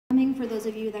for those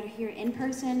of you that are here in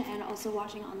person and also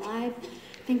watching on live.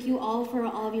 Thank you all for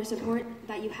all of your support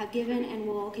that you have given and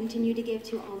will continue to give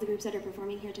to all the groups that are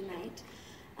performing here tonight.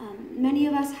 Many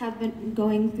of us have been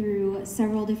going through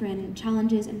several different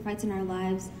challenges and fights in our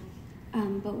lives,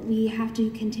 but we have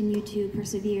to continue to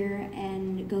persevere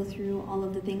and go through all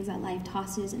of the things that life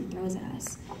tosses and throws at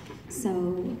us.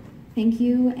 So thank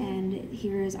you, and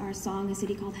here is our song, A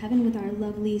City Called Heaven, with our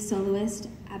lovely soloist,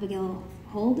 Abigail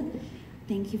Hold.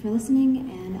 Thank you for listening,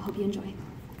 and I hope you enjoy.